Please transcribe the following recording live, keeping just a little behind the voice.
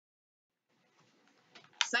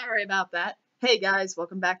Sorry about that. Hey guys,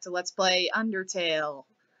 welcome back to Let's Play Undertale.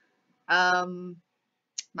 My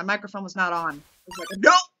microphone was not on. It was like,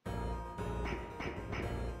 no!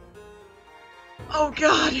 Oh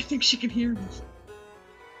god, I think she can hear me.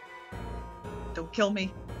 Don't kill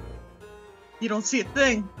me. You don't see a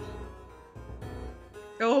thing.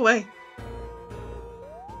 Go away.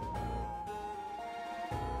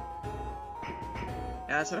 Yeah,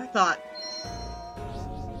 that's what I thought.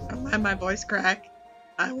 Don't mind my voice crack.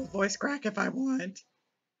 I will voice crack if I want.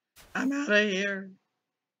 I'm out of here.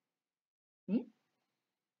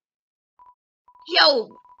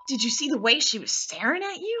 Yo, did you see the way she was staring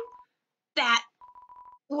at you? That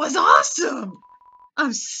was awesome!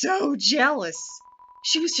 I'm so jealous.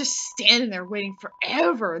 She was just standing there waiting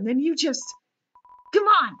forever, and then you just... Come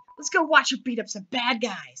on, let's go watch her beat up some bad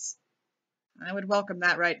guys. I would welcome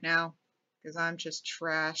that right now, because I'm just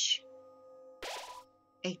trash.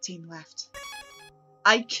 18 left.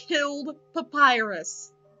 I killed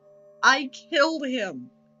Papyrus. I killed him.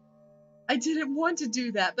 I didn't want to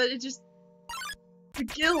do that, but it just... The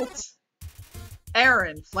guilt.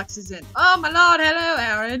 Erin flexes in. Oh my lord, hello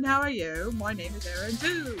Erin, how are you? My name is Erin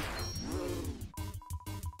too.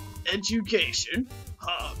 Education,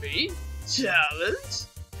 hobby, talent,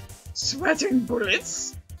 sweating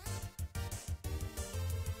bullets.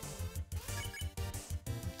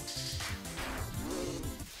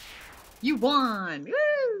 You won!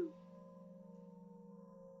 Woo!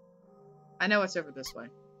 I know it's over this way.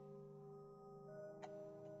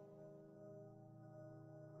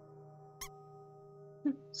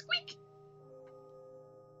 Squeak!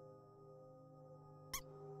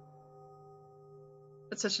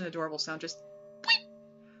 That's such an adorable sound, just... Bleep!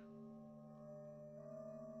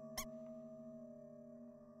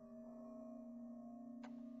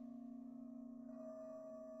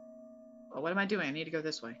 Well, what am I doing? I need to go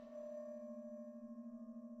this way.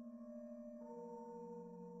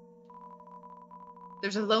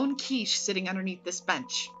 There's a lone quiche sitting underneath this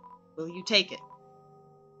bench. Will you take it?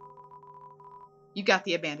 You got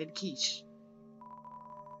the abandoned quiche.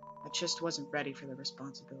 I just wasn't ready for the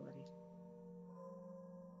responsibility.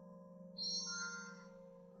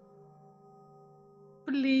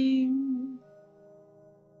 Bling.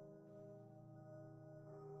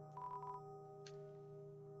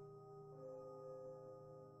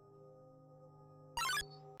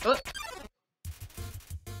 Oh.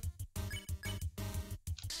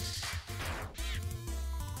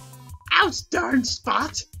 Ouch, darn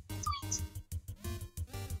spot! Sweet.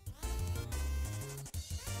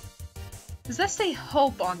 Does that say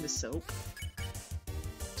hope on the soap?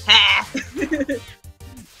 Ha!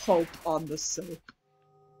 Hope on the soap.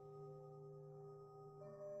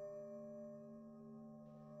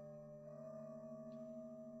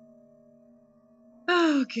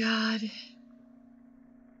 Oh god.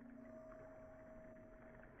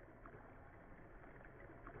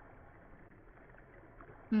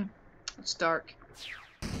 It's dark.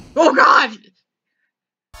 Oh god!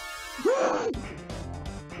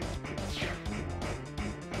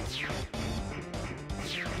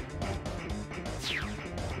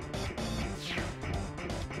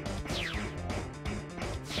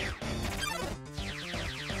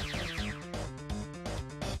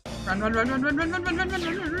 Run, run, run, run, run, run, run, run, run, run,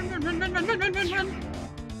 run, run, run, run, run, run, run, run, run.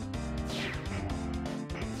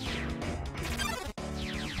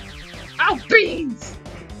 Oh, beans!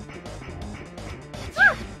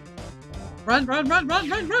 Run, run, run, run,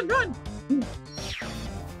 run, run, run!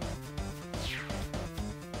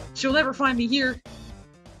 She'll never find me here.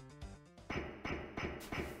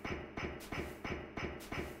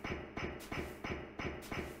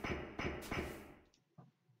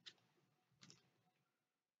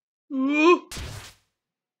 Ooh.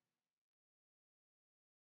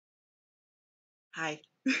 Hi.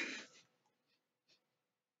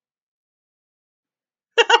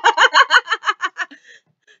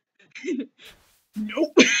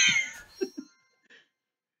 Nope.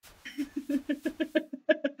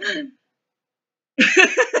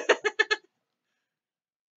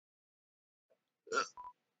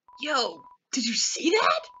 Yo, did you see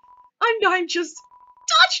that? Undying just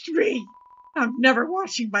touched me! I'm never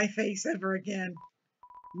washing my face ever again.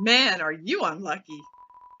 Man, are you unlucky.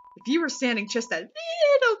 If you were standing just a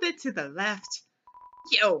little bit to the left.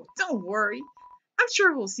 Yo, don't worry. I'm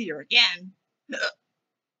sure we'll see her again.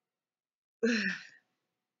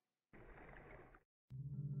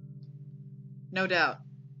 No doubt.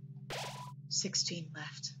 16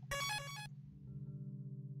 left.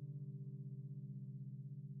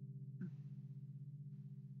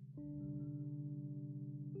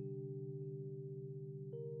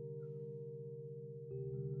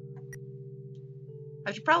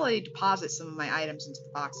 I should probably deposit some of my items into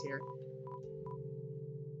the box here.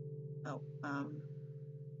 Oh,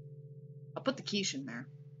 I'll put the quiche in there.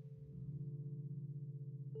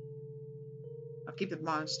 I'll keep the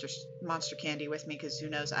monster candy with me because who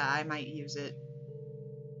knows, I might use it.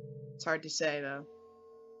 It's hard to say though.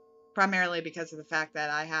 Primarily because of the fact that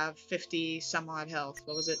I have 50 some odd health.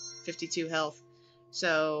 What was it? 52 health.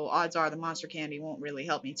 So odds are the monster candy won't really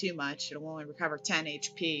help me too much. It'll only recover 10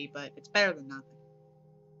 HP, but it's better than nothing.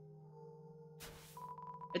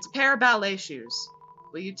 It's a pair of ballet shoes.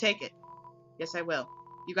 Will you take it? Yes, I will.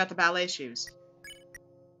 You got the ballet shoes.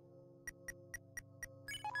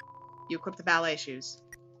 You equip the ballet shoes.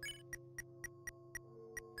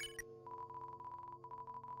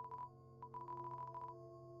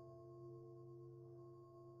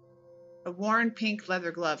 A worn pink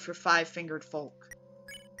leather glove for 5-fingered folk.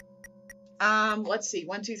 Let's see.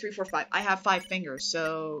 1, 2, 3, 4, 5. I have 5 fingers,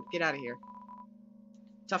 so get out of here.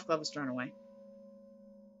 Tough glove was thrown away.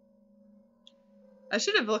 I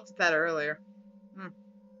should have looked at that earlier.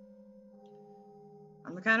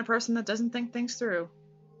 I'm the kind of person that doesn't think things through.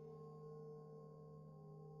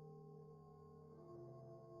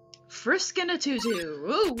 Frisk in a tutu.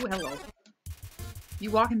 Ooh, hello.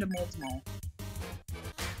 You walk into Mold's Mall.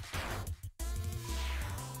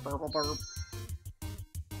 Burble burb.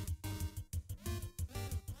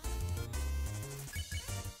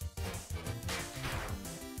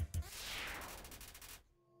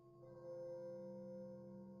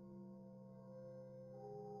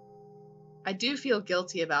 I do feel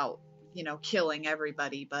guilty about, you know, killing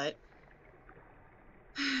everybody, but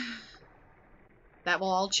that will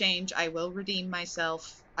all change. I will redeem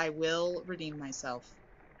myself. I will redeem myself.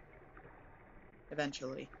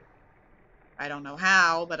 Eventually. I don't know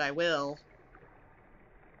how, but I will.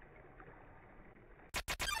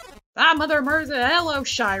 Ah, Mother Mirza! Hello,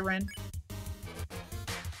 Shiren!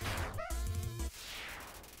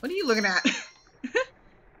 What are you looking at?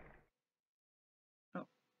 Oh.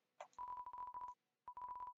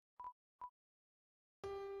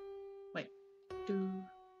 Wait.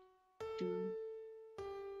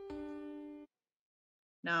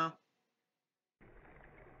 No.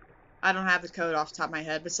 I don't have the code off the top of my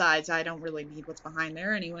head. Besides, I don't really need what's behind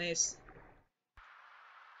there anyways.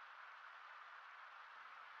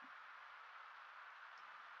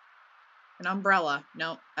 An umbrella.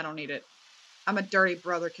 Nope, I don't need it. I'm a dirty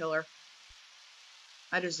brother killer.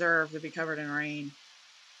 I deserve to be covered in rain.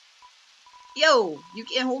 Yo, you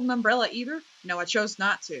can't hold an umbrella either? No, I chose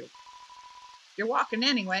not to. You're walking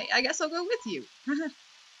anyway. I guess I'll go with you.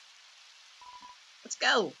 Let's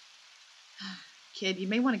go. Kid, you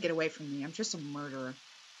may want to get away from me. I'm just a murderer.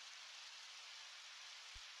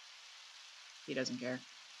 He doesn't care.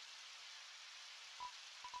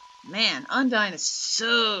 Man, Undying is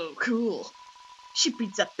so cool. She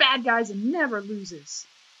beats up bad guys and never loses.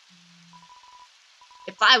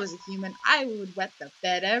 If I was a human, I would wet the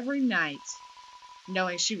bed every night,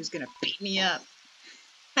 knowing she was gonna beat me up.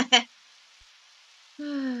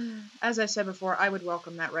 As I said before, I would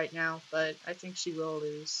welcome that right now, but I think she will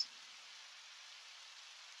lose.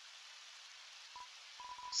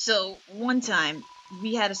 So, one time,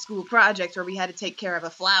 we had a school project where we had to take care of a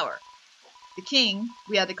flower. The king,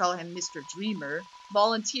 we had to call him Mr. Dreamer,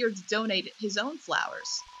 volunteered to donate his own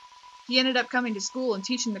flowers. He ended up coming to school and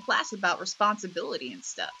teaching the class about responsibility and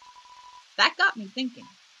stuff. That got me thinking,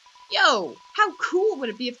 yo, how cool would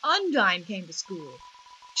it be if Undying came to school?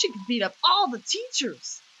 She could beat up all the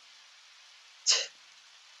teachers.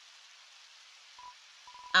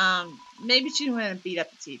 Maybe she didn't want to beat up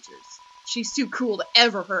the teachers. She's too cool to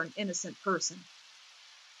ever hurt an innocent person.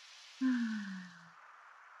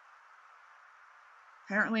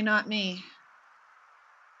 Apparently not me.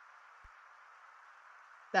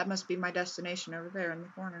 That must be my destination over there in the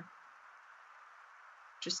corner.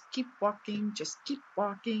 Just keep walking, just keep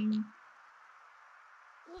walking.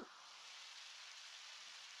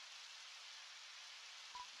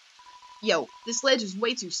 Yo, this ledge is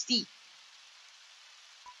way too steep.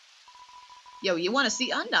 Yo, you want to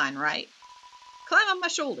see Undying, right? Climb on my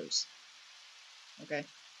shoulders. Okay.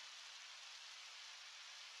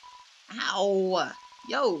 Ow!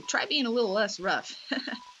 Yo, try being a little less rough.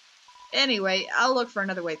 Anyway, I'll look for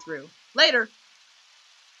another way through. Later!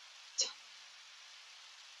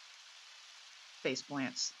 Face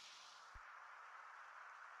plants.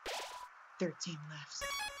 13 left.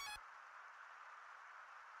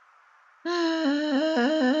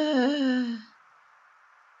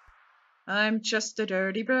 I'm just a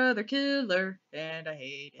dirty brother killer, and I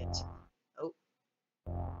hate it. Oh.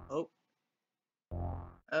 Oh.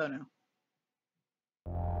 Oh no.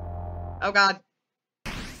 Oh god.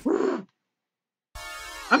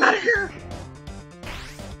 I'm out of here!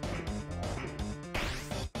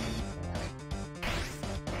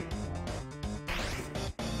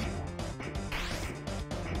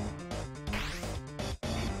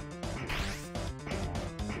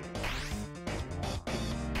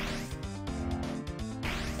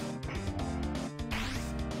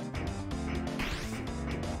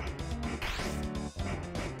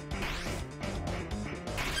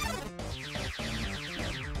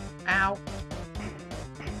 Ow.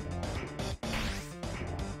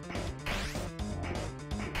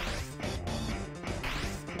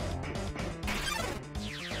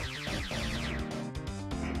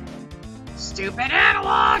 Stupid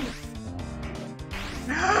analog!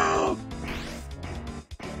 No!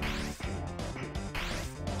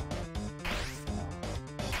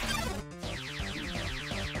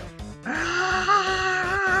 Ah!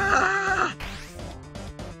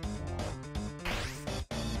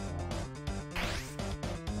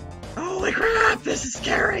 Holy crap, this is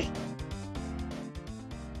scary!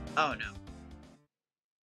 Oh no.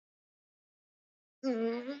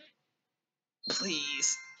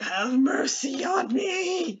 Please, have mercy on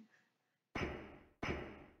me!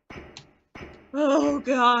 Oh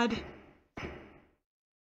god.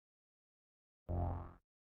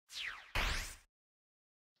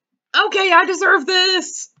 Okay, I deserve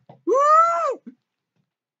this! Woo!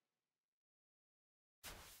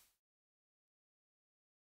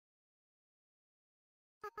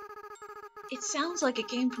 It sounds like it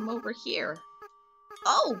came from over here.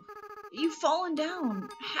 Oh, you've fallen down,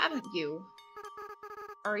 haven't you?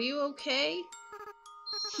 Are you okay?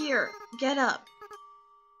 Here, get up.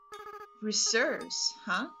 Reserves,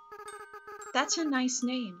 huh? That's a nice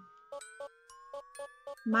name.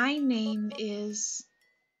 My name is...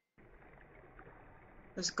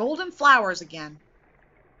 There's golden flowers again.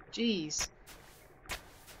 Jeez.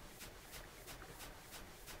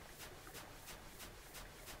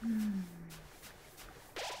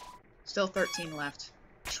 Still 13 left.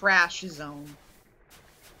 Trash zone.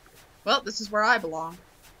 Well, this is where I belong.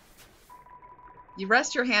 You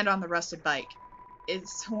rest your hand on the rusted bike.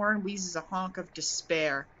 Its horn wheezes a honk of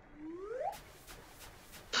despair.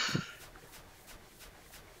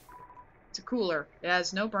 It's a cooler. It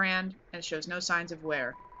has no brand, and it shows no signs of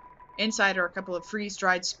wear. Inside are a couple of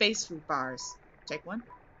freeze-dried space food bars. Take one?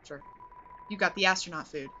 Sure. You got the astronaut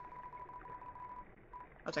food.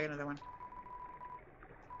 I'll take another one.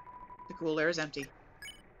 The cooler is empty.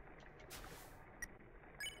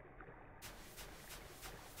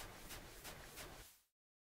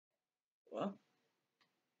 Well.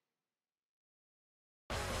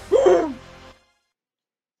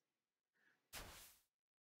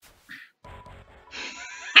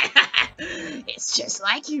 It's just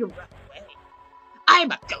like you to run away.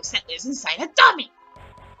 I'm a ghost that lives inside a dummy.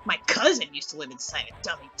 My cousin used to live inside a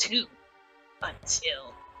dummy too.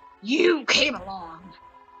 Until you came along.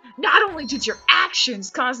 Not only did your actions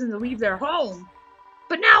cause them to leave their home,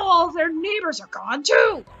 but now all of their neighbors are gone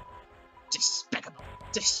too. Despicable,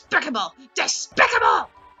 despicable, despicable!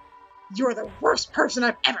 You're the worst person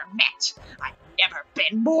I've ever met. I've never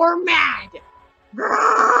been more mad.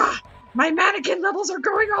 Grrr! My mannequin levels are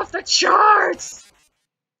going off the charts!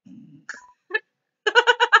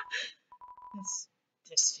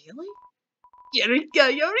 This feeling?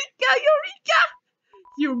 Eureka, eureka, eureka!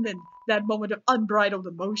 Human, that moment of unbridled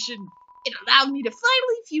emotion. It allowed me to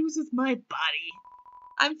finally fuse with my body.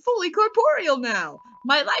 I'm fully corporeal now.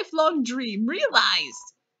 My lifelong dream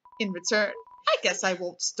realized. In return, I guess I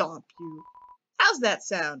won't stomp you. How's that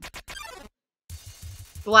sound?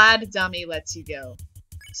 Glad dummy lets you go.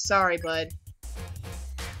 Sorry, bud.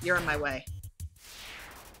 You're in my way.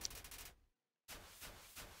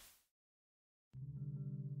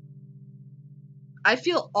 I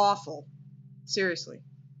feel awful. Seriously.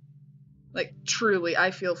 Like, truly,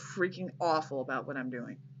 I feel freaking awful about what I'm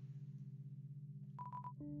doing.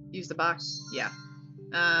 Use the box? Yeah.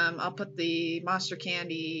 I'll put the monster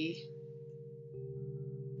candy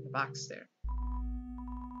in the box there.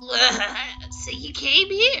 So you came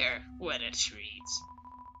here. What a treat.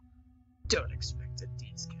 Don't expect a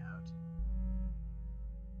discount.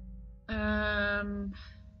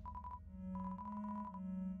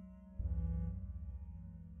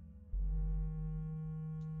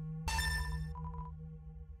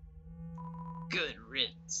 Good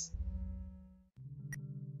riddance.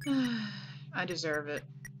 I deserve it.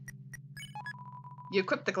 You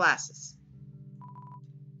equip the glasses.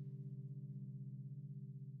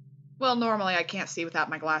 Well, normally I can't see without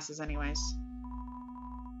my glasses anyways.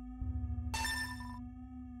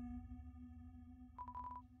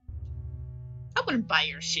 I wouldn't buy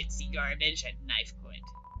your shitsy garbage at knife point.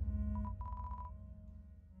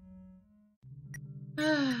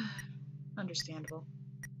 Understandable.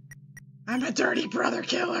 I'm a dirty brother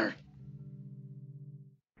killer!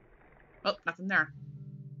 Oh, nothing there.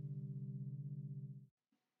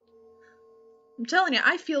 I'm telling you,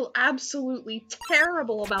 I feel absolutely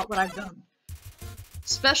terrible about what I've done.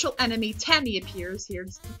 Special enemy Tammy appears here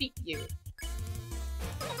to defeat you.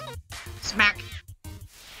 Smack.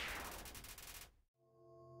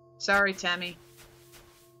 Sorry, Tammy.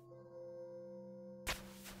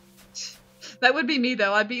 That would be me,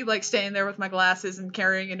 though. I'd be, like, staying there with my glasses and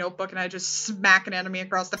carrying a notebook, and I'd just smack an enemy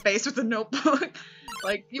across the face with a notebook.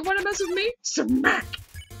 Like, you wanna mess with me? Smack!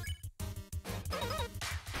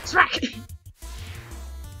 Smack!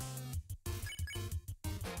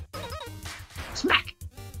 Smack!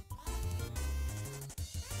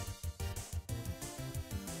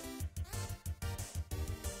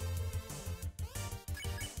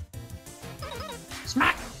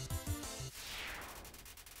 Smack!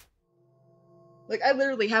 Like, I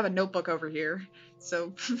literally have a notebook over here,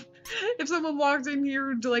 so if someone walked in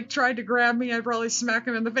here to, like, tried to grab me, I'd probably smack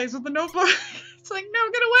him in the face with the notebook. It's like,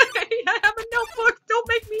 no, get away! I have a notebook! Don't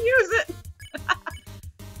make me use it!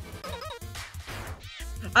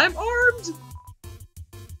 I'm armed!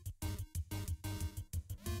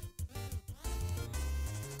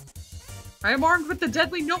 I am armed with the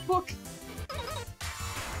deadly notebook!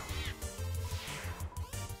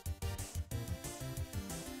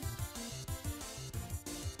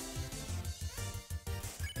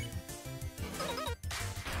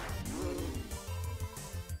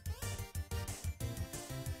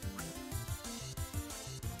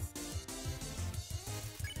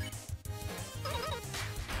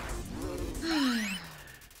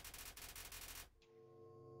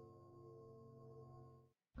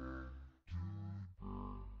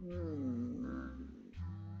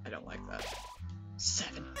 I don't like that.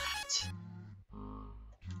 7 left.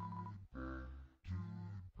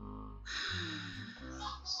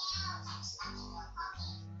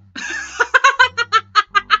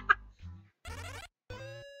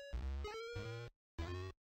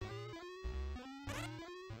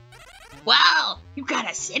 Wow, you got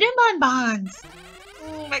a cinnamon buns.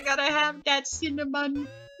 Oh, I gotta have that cinnamon.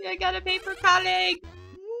 I gotta pay for college.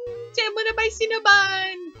 Sam, what am I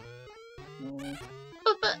cinnamon?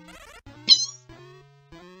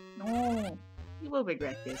 No. You will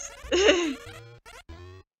regret this. Oi!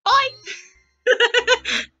 I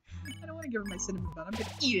don't want to give her my cinnamon bun. I'm gonna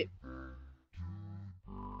eat it.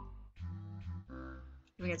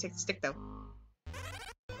 I'm gonna take the stick though.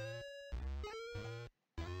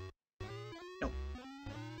 No.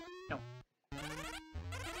 No.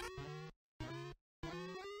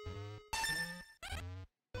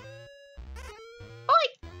 Oi!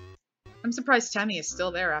 I'm surprised Tammy is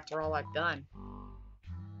still there after all I've done.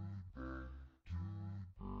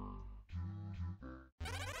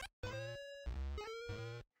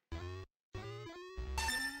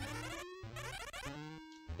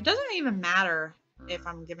 It doesn't even matter if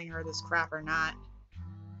I'm giving her this crap or not.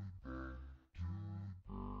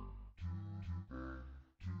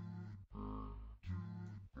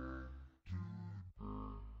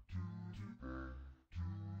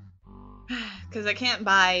 Because I can't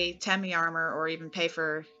buy Temmie armor or even pay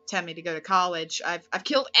for Temmie to go to college. I've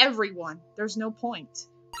killed everyone. There's no point.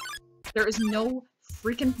 There is no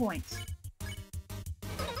freaking point.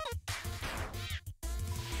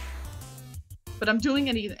 But I'm doing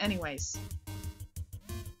it anyways.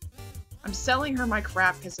 I'm selling her my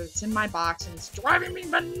crap because it's in my box and it's driving me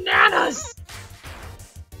bananas!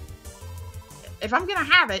 If I'm gonna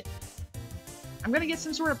have it, I'm gonna get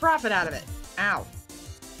some sort of profit out of it. Ow.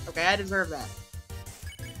 Okay, I deserve that.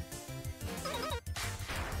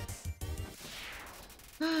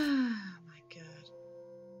 Oh my god.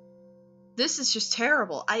 This is just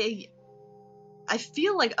terrible. I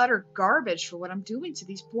feel like utter garbage for what I'm doing to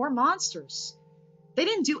these poor monsters. They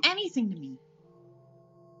didn't do anything to me.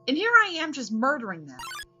 And here I am just murdering them.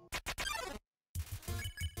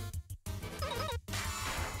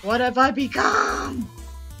 What have I become?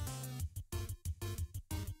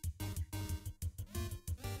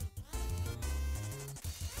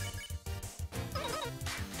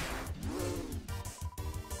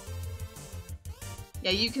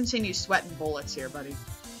 Yeah, you continue sweating bullets here, buddy.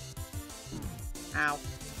 Ow.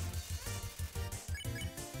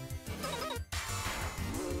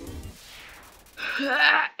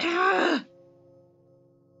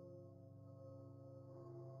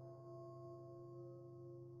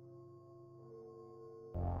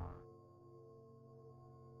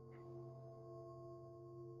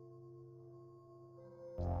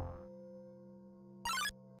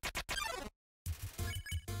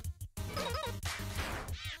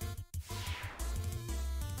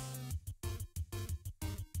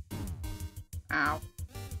 Ow.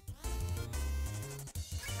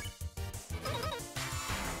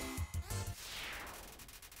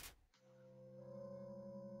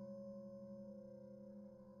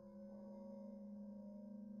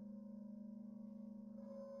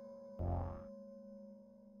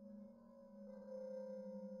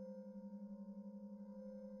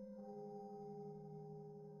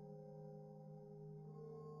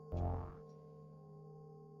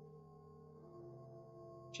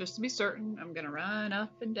 Just to be certain, I'm gonna run up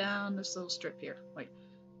and down this little strip here. Wait,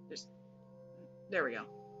 there we go.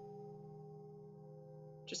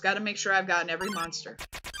 Just gotta make sure I've gotten every monster.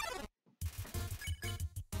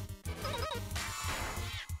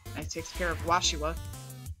 That takes care of Washiwa.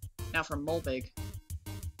 Now for Molbig.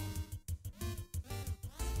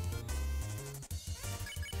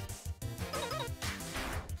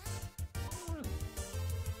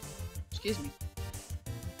 Excuse me.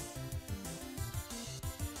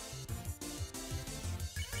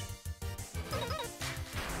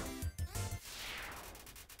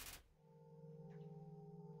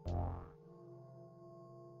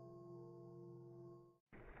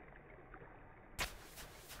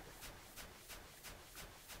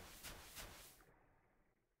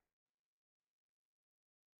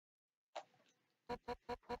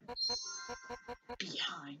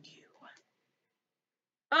 Behind you.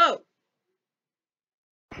 Oh!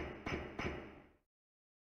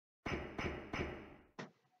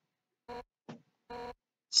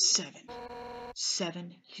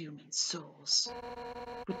 7 human souls.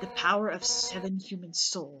 With the power of 7 human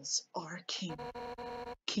souls, our king,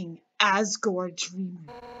 King Asgore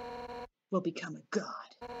Dreamer, will become a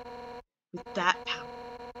god. With that power,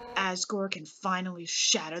 Asgore can finally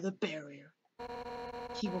shatter the barrier.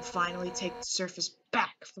 He will finally take the surface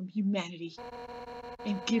back from humanity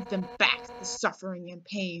and give them back the suffering and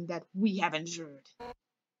pain that we have endured.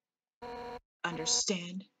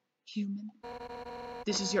 Understand, human?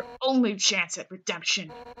 This is your only chance at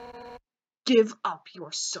redemption. Give up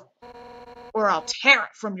your soul, or I'll tear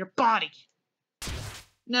it from your body.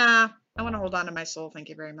 Nah, I want to hold on to my soul, thank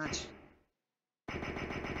you very much.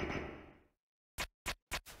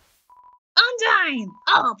 Undying!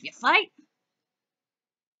 I'll help you fight.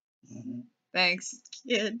 Thanks,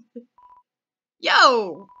 kid.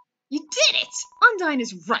 Yo! You did it! Undying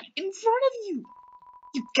is right in front of you.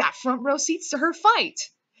 You got front row seats to her fight.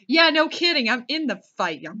 Yeah, no kidding, I'm in the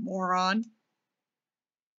fight, you moron.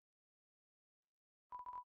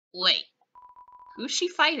 Wait, who's she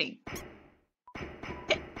fighting?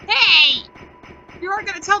 Hey! You aren't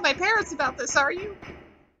gonna tell my parents about this, are you?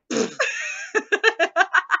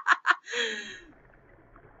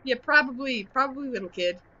 Yeah, probably, little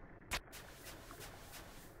kid.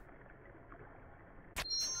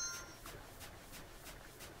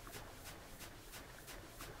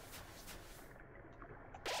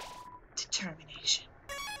 Determination.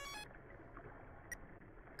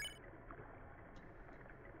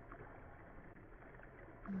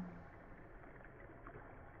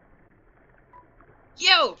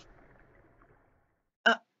 Yo!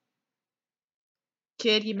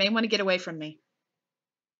 Kid, you may want to get away from me.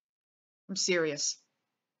 I'm serious.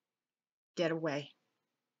 Get away.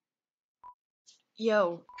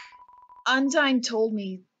 Yo, Undyne told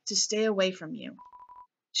me to stay away from you.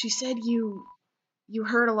 She said you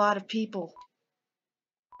hurt a lot of people.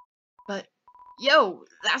 But, yo,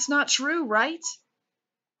 that's not true, right?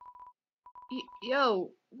 Yo,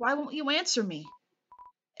 why won't you answer me?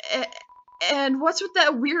 And what's with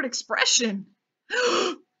that weird expression?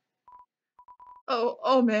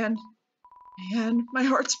 Oh man. Man, my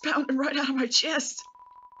heart's pounding right out of my chest.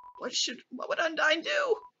 What would Undyne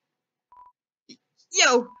do?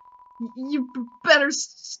 Yo, you better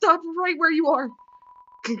stop right where you are.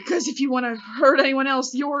 Because if you want to hurt anyone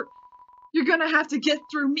else, you're gonna have to get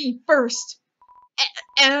through me first.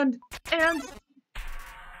 And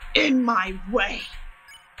in my way.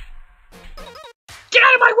 Get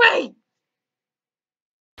out of my way!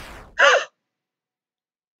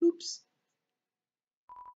 Oops.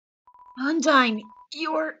 Undyne,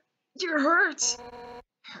 you're hurt.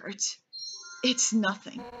 Hurt? It's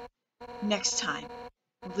nothing. Next time,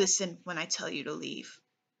 listen when I tell you to leave.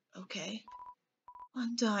 Okay?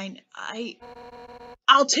 Undyne,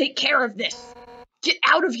 I'll take care of this. Get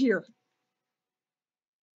out of here.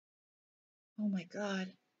 Oh my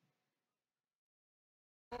god.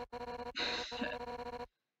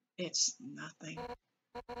 It's nothing.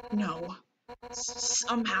 No.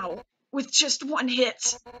 Somehow, with just one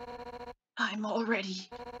hit, I'm already.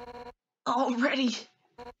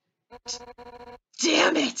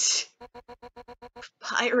 Damn it!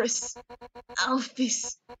 Papyrus,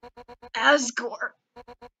 Alphys, Asgore,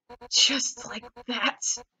 Just like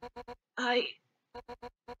that, I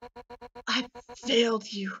failed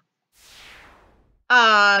you.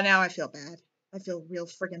 Now I feel bad. I feel real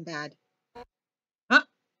friggin' bad. Huh?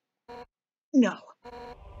 No.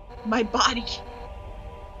 My body.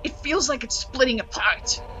 It feels like it's splitting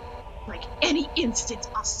apart. Like any instant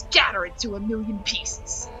I'll scatter it to a million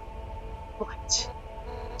pieces. But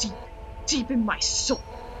deep in my soul,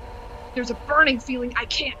 there's a burning feeling I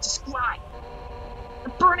can't describe. A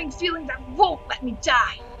burning feeling that won't let me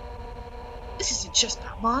die. This isn't just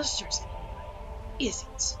about monsters anymore, is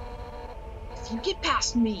it? If you get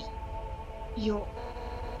past me, you'll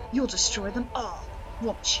destroy them all,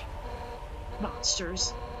 won't you?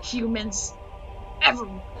 Monsters, humans,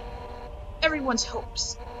 everyone. Everyone's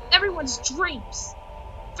hopes, everyone's dreams,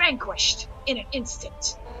 vanquished in an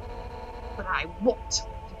instant. But I won't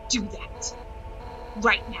let you do that.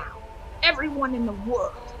 Right now, everyone in the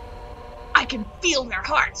world, I can feel their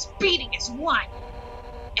hearts beating as one.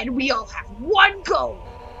 And we all have one goal: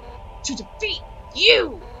 to defeat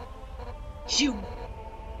you. Human.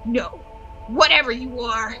 No, whatever you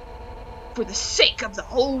are, for the sake of the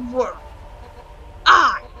whole world,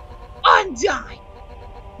 I, Undying,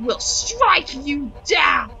 will strike you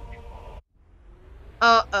down.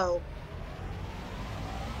 Uh-oh.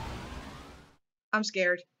 I'm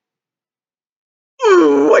scared.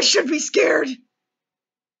 Ooh, I should be scared.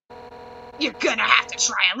 You're gonna have to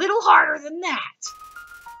try a little harder than that.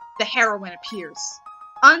 The heroine appears.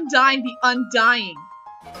 Undying the undying.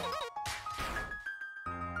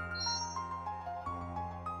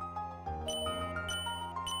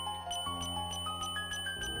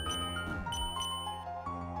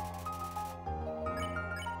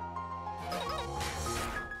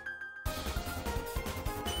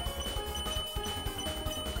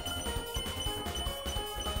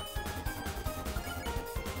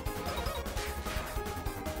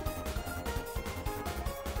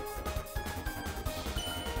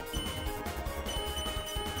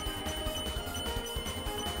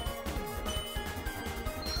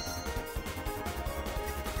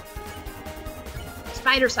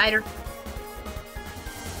 Spider cider.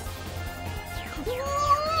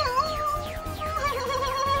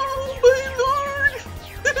 My lord!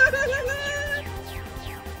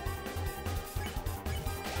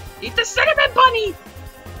 Eat the cinnamon bunny!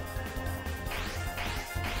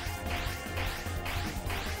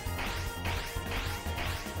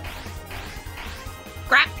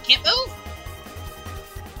 Crap, I can't move!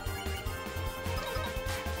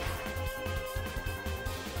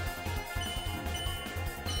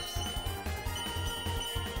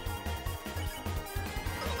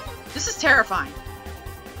 This is terrifying.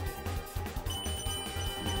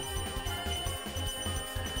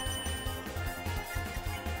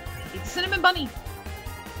 Eat the cinnamon bunny.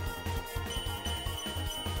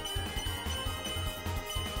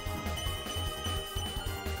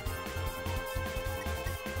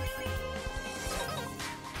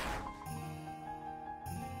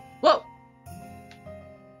 Whoa.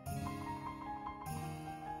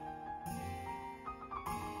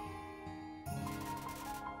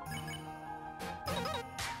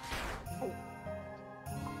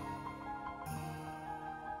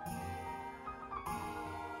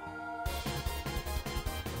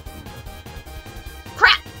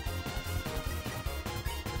 Crap!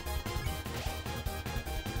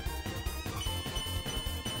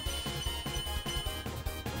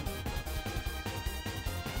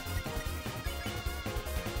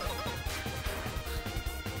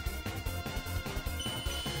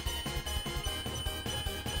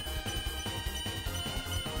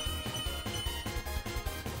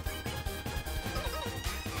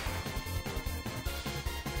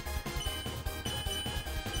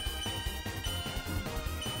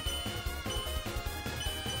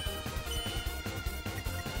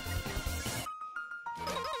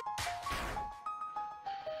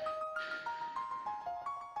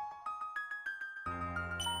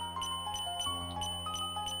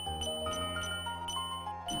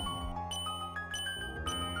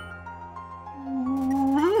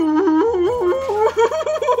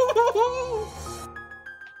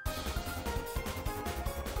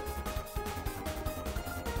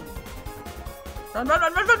 Run, run,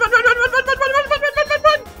 run, run, run, run, run, run, run, run, run, run, run, run, run,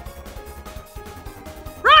 run!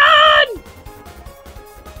 Run!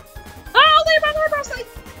 Oh, leave my mercy!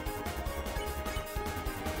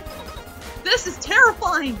 This is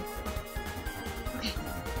terrifying! Okay.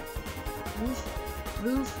 Move,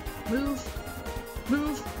 move, move,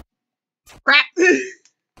 move. Crap!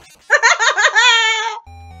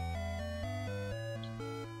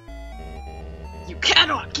 You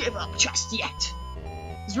cannot give up just yet.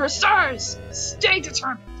 You're stars! Stay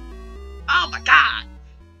determined! Oh my god!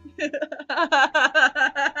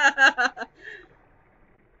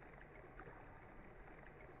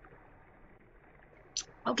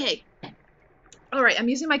 Okay. Alright, I'm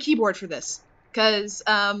using my keyboard for this. Because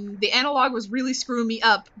the analog was really screwing me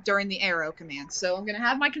up during the arrow command. So I'm going to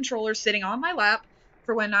have my controller sitting on my lap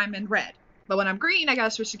for when I'm in red. But when I'm green, I gotta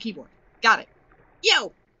switch to keyboard. Got it.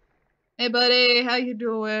 Yo! Hey buddy, how you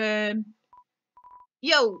doing?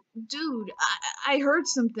 Yo, dude, I heard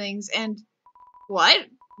some things and... What?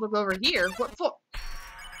 Look over here. What for?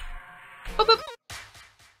 Boop, boop.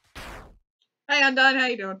 Hey, I'm done. How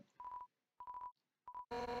you doing?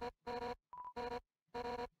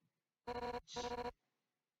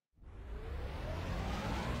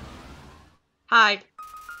 Hi.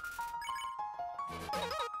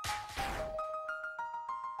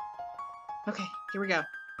 Okay, here we go.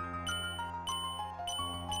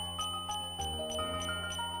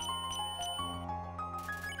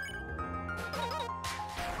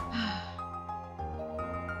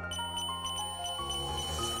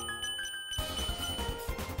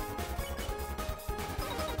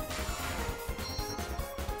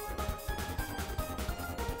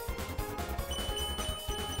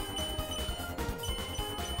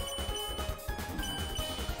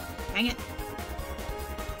 Dang it.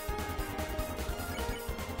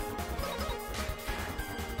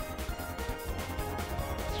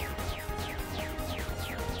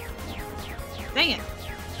 Dang it.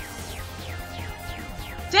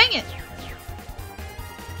 Dang it!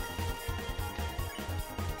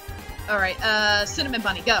 Alright, Cinnamon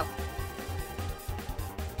Bunny, go.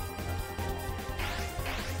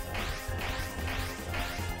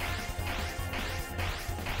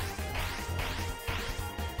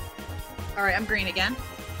 Alright, I'm green again.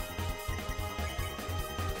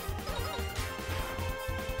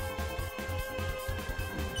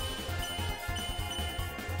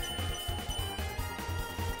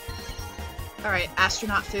 Alright,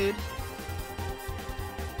 astronaut food.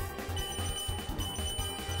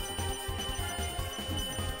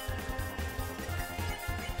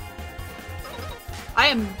 I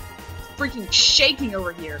am freaking shaking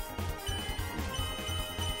over here.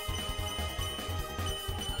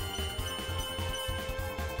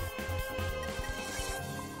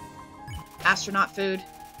 Astronaut food.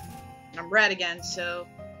 I'm red again, so...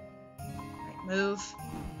 Right, move.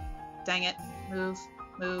 Dang it. Move.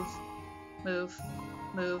 Move. Move.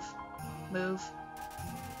 Move. Move.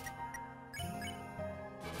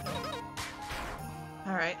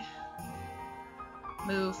 Alright.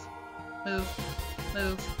 Move. Move.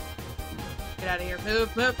 Move. Get out of here.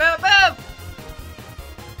 Move, move, move, move!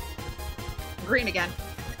 Green again.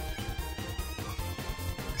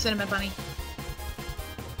 Cinnamon Bunny.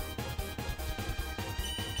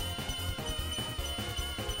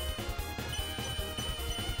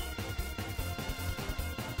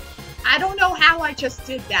 I don't know how I just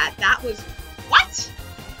did that. That was... What?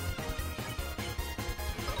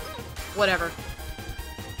 Whatever.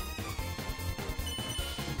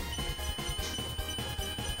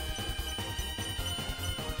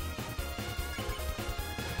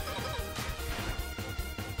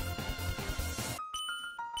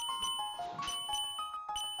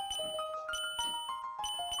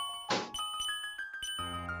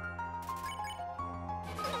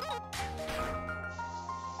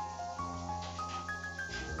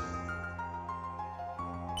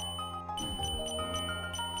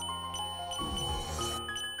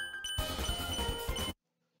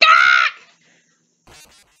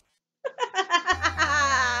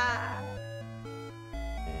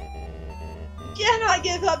 Cannot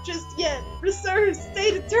give up just yet. Reserve,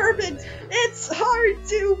 stay determined. It's hard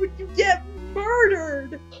to when you get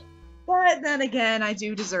murdered. But then again, I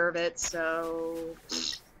do deserve it, so...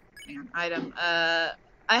 Hang on, item. I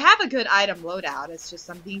have a good item loadout. It's just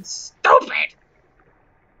I'm being stupid.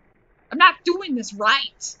 I'm not doing this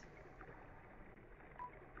right.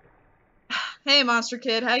 Hey, Monster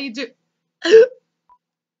Kid, how you do?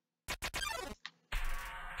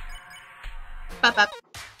 Bop, bop.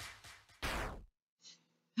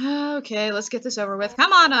 Okay, let's get this over with.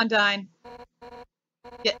 Come on, Undying.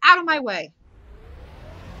 Get out of my way.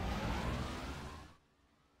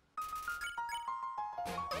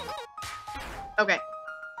 Okay.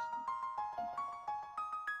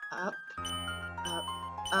 Up, up,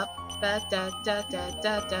 up, da da da da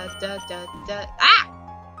da da da da da.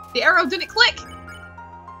 Ah! The arrow didn't click.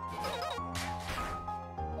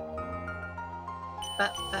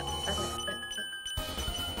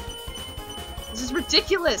 This is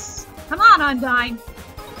ridiculous. Come on, Undying.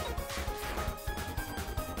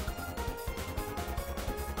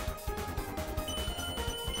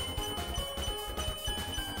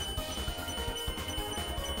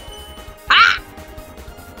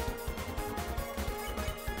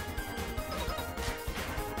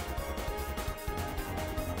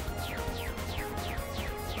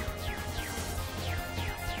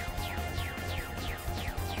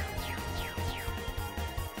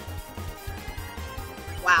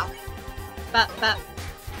 Bop, bop.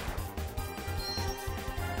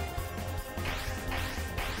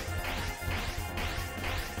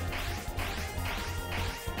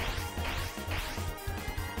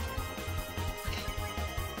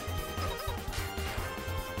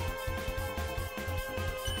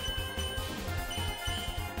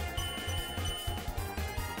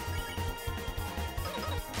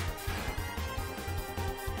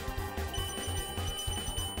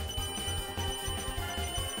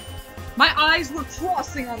 My eyes were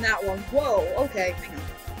crossing on that one. Whoa, okay, hang on.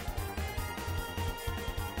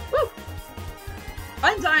 Woo!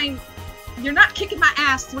 Undying, you're not kicking my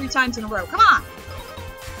ass 3 times in a row. Come on!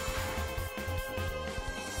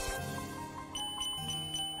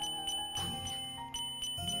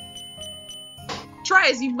 Try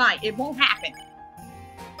as you might, it won't happen.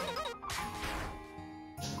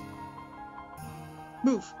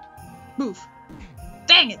 Move. Move.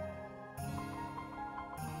 Dang it!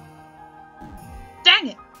 Dang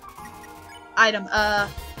it! Item,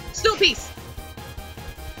 steel piece!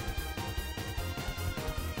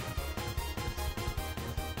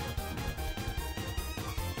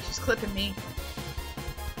 She's clipping me.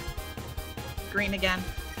 Green again.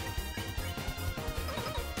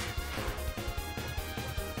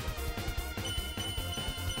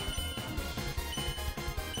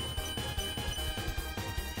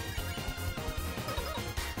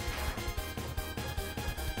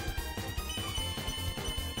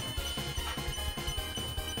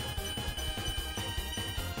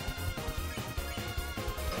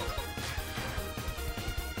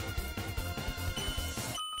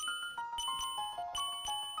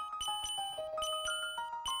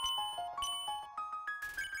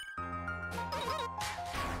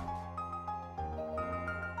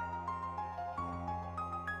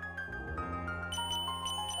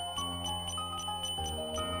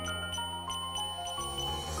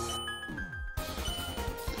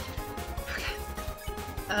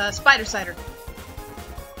 Spider cider.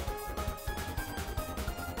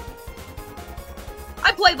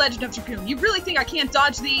 I played Legend of Dragoon. You really think I can't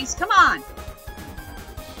dodge these? Come on!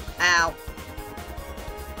 Ow.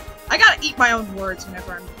 I gotta eat my own words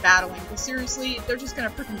whenever I'm battling, because seriously, they're just gonna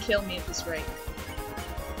freaking kill me at this rate.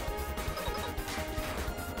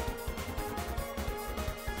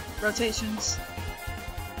 Rotations.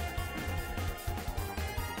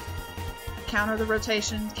 Counter the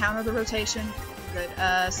rotation. Counter the rotation. Good.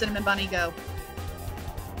 Cinnamon Bunny, go.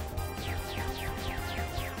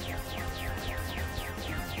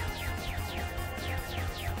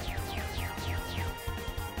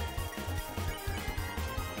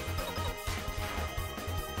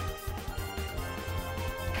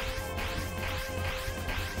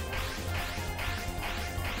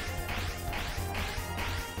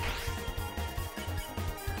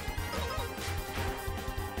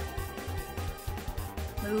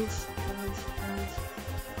 Move, move, move.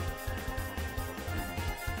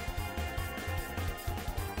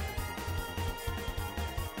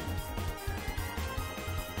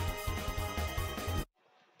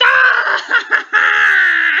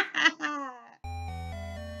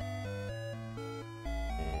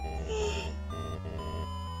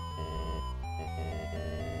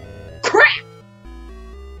 Crap!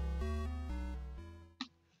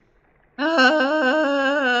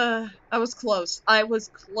 I was close. I was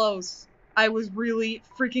close. I was really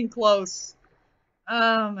freaking close.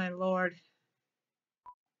 Oh my lord.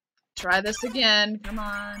 Try this again. Come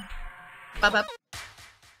on. Bop, bop.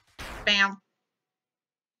 Bam.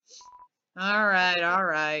 Alright,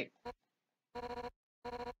 alright.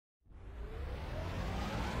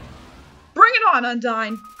 Bring it on,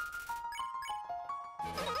 Undying!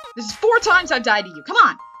 This is 4 times I've died to you. Come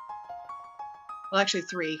on! Well, actually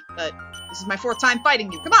 3, but this is my 4th time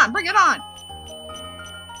fighting you. Come on, bring it on!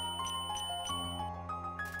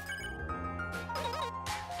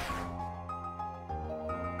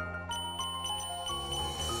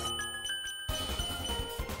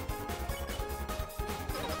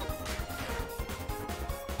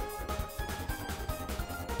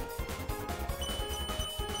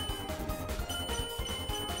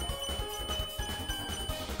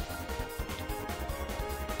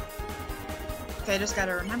 Okay, I just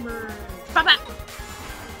gotta remember. Bop-bop!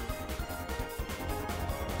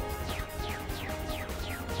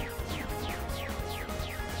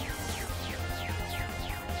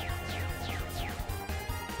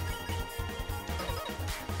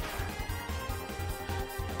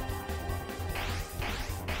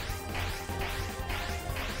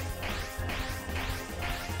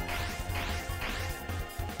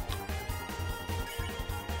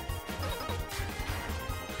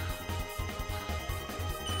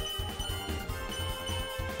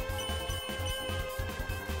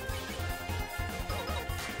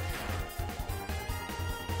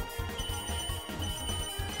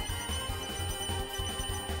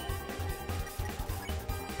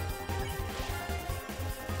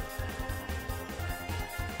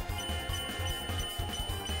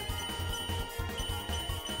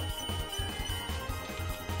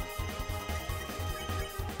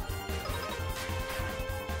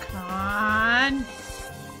 on.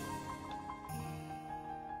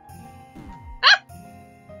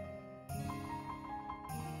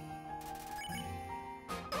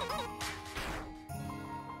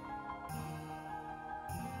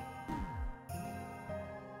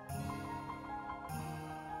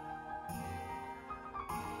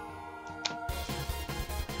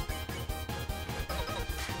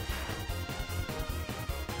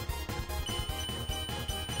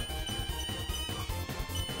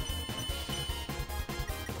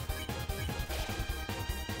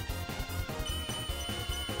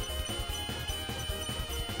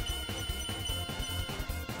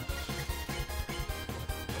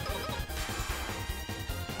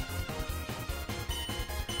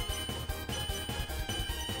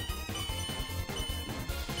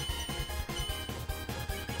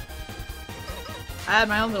 I had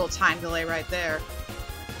my own little time delay right there.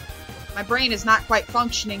 My brain is not quite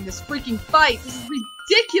functioning this freaking fight. This is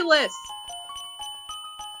ridiculous!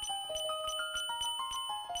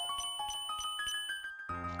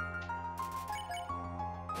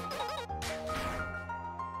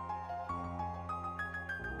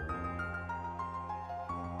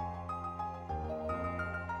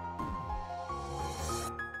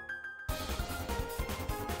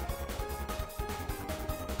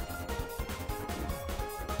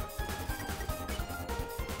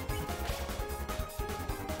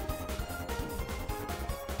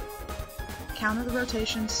 Counter the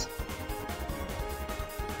rotations.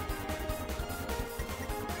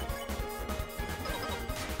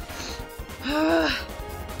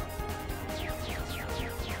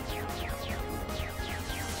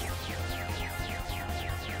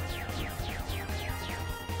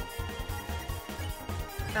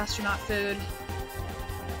 Astronaut food.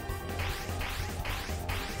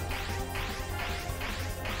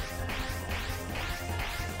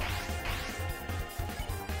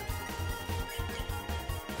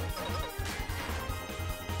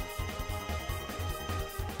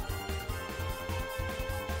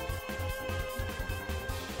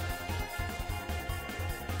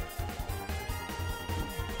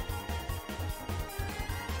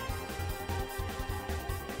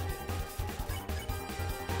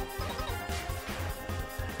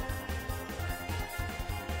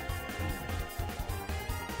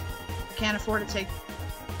 Can't afford to take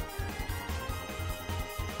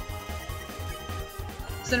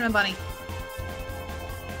Cinnamon Bunny.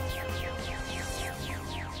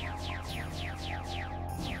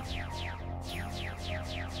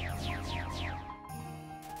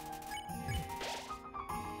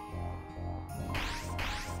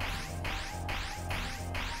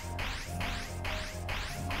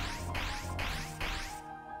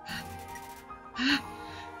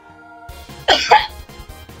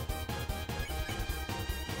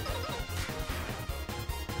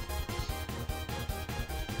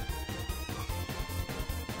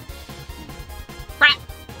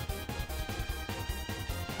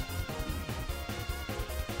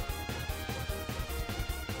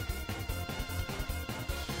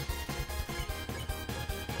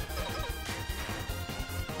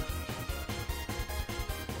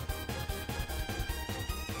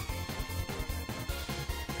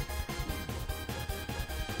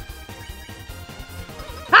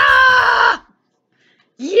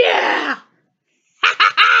 Yeah!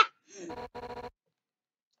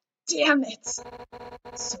 Damn it!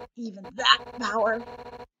 So even that power,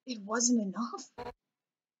 it wasn't enough?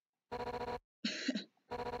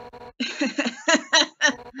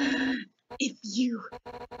 If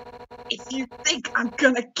you think I'm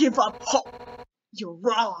gonna give up hope, you're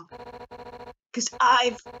wrong. 'Cause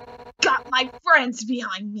I've got my friends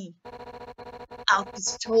behind me.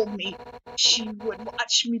 Alphys told me she would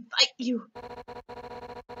watch me fight you.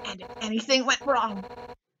 And if anything went wrong,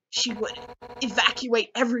 she would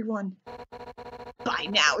evacuate everyone. By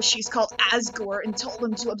now, she's called Asgore and told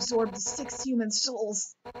him to absorb the 6 human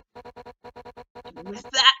souls. And with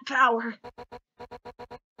that power,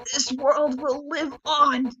 this world will live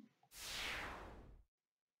on.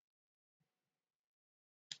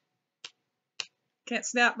 Can't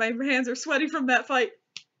snap, my hands are sweaty from that fight.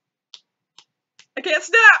 I can't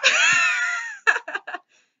snap!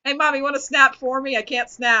 Hey, Mommy, want to snap for me? I can't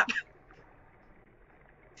snap.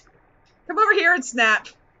 Come over here and snap.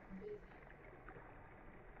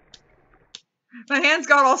 My hands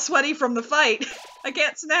got all sweaty from the fight. I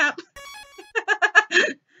can't snap.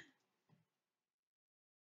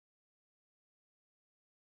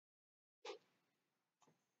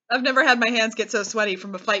 I've never had my hands get so sweaty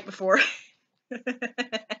from a fight before.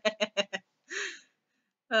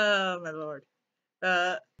 Oh, my lord.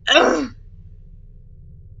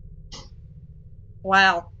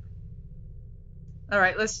 Wow.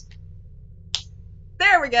 Alright, let's...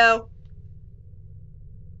 There we go!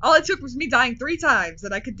 All it took was me dying 3 times,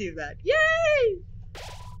 and I could do that. Yay!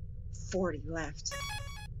 40 left.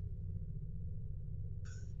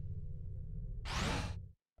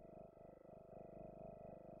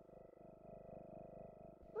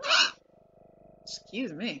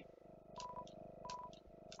 Excuse me.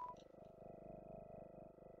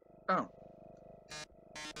 Oh.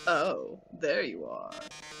 Oh, there you are.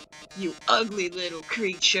 You ugly little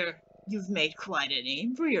creature. You've made quite a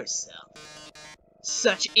name for yourself.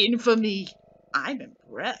 Such infamy. I'm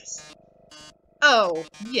impressed. Oh,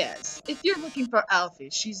 yes. If you're looking for Alfie,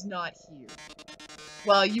 she's not here.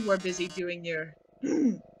 While you were busy doing your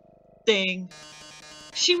thing,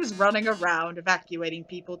 she was running around evacuating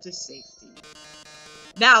people to safety.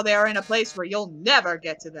 Now they are in a place where you'll never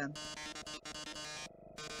get to them.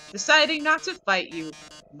 Deciding not to fight you.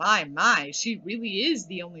 My, she really is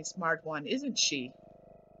the only smart one, isn't she?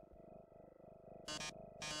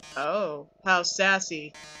 Oh, how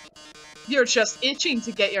sassy. You're just itching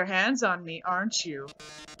to get your hands on me, aren't you?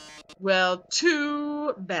 Well,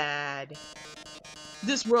 too bad.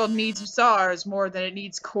 This world needs SARS more than it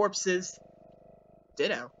needs corpses.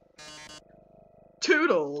 Ditto.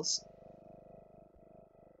 Toodles.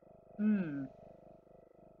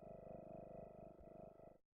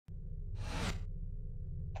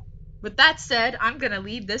 With that said, I'm gonna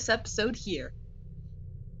leave this episode here.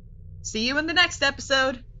 See you in the next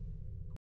episode.